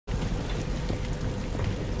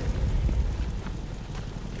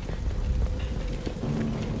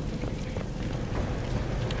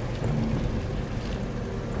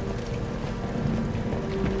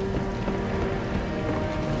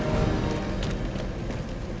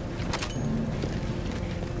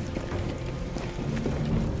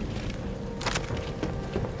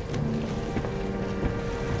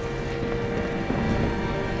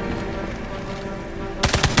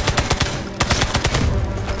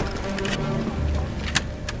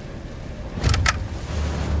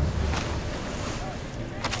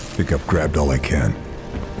think I've grabbed all I can.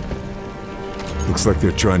 Looks like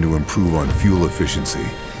they're trying to improve on fuel efficiency.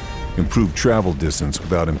 Improve travel distance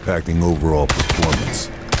without impacting overall performance.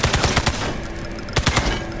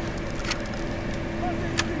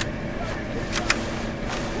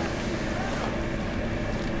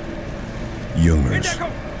 Jungers.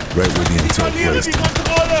 Right where the intel placed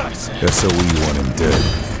him. SOE want him dead.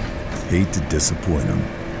 Hate to disappoint him.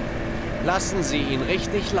 Lassen Sie ihn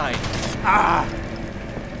richtig leiden. Ah!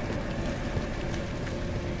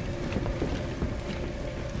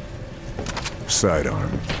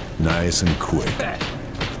 Sidearm. Nice and quick.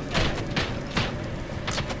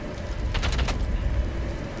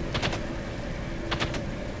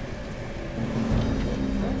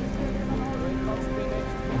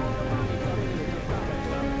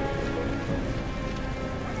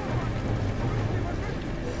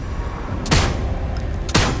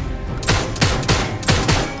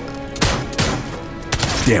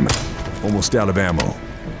 Damn it. Almost out of ammo.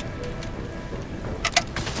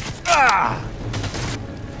 Ah!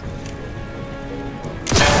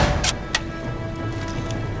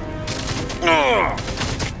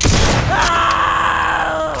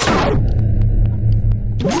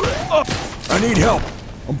 I need help.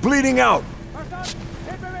 I'm bleeding out.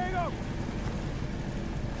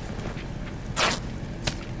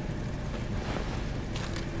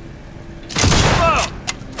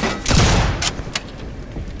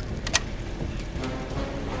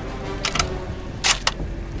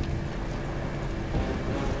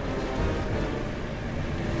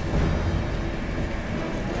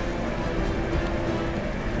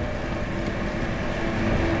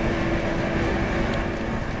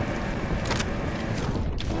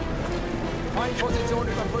 Position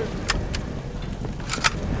überprüfen.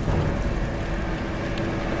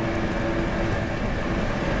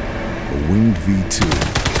 A winged V2.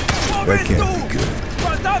 That can't be good.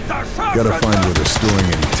 Gotta find where they're storing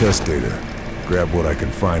any test data. Grab what I can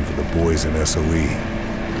find for the boys in SOE.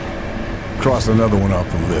 Cross another one off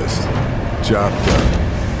the list. Job done.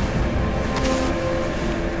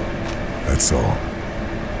 That's all.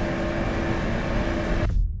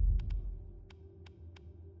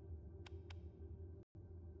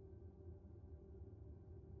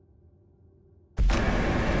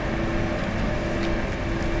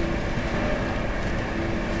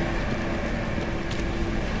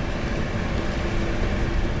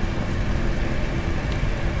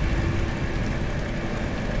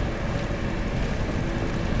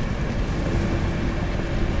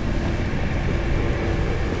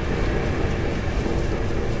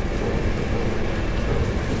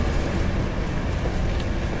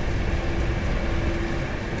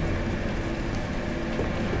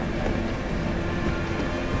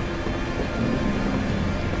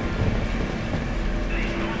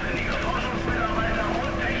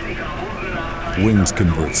 Wings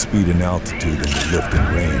convert speed and altitude into lift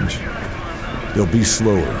and range. They'll be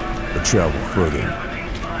slower, but travel further.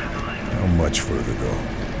 How much further, though?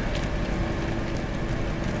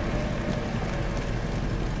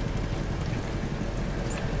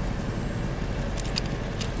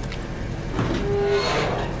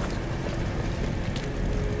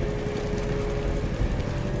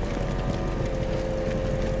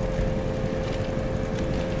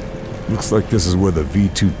 Looks like this is where the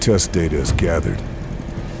V2 test data is gathered.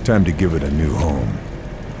 Time to give it a new home.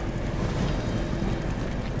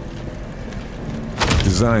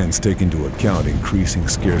 Designs take into account increasing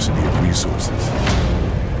scarcity of resources,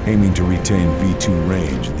 aiming to retain V2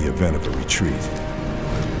 range in the event of a retreat.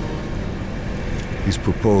 These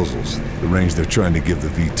proposals, the range they're trying to give the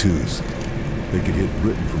V2s, they could hit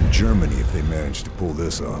Britain from Germany if they manage to pull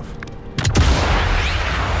this off.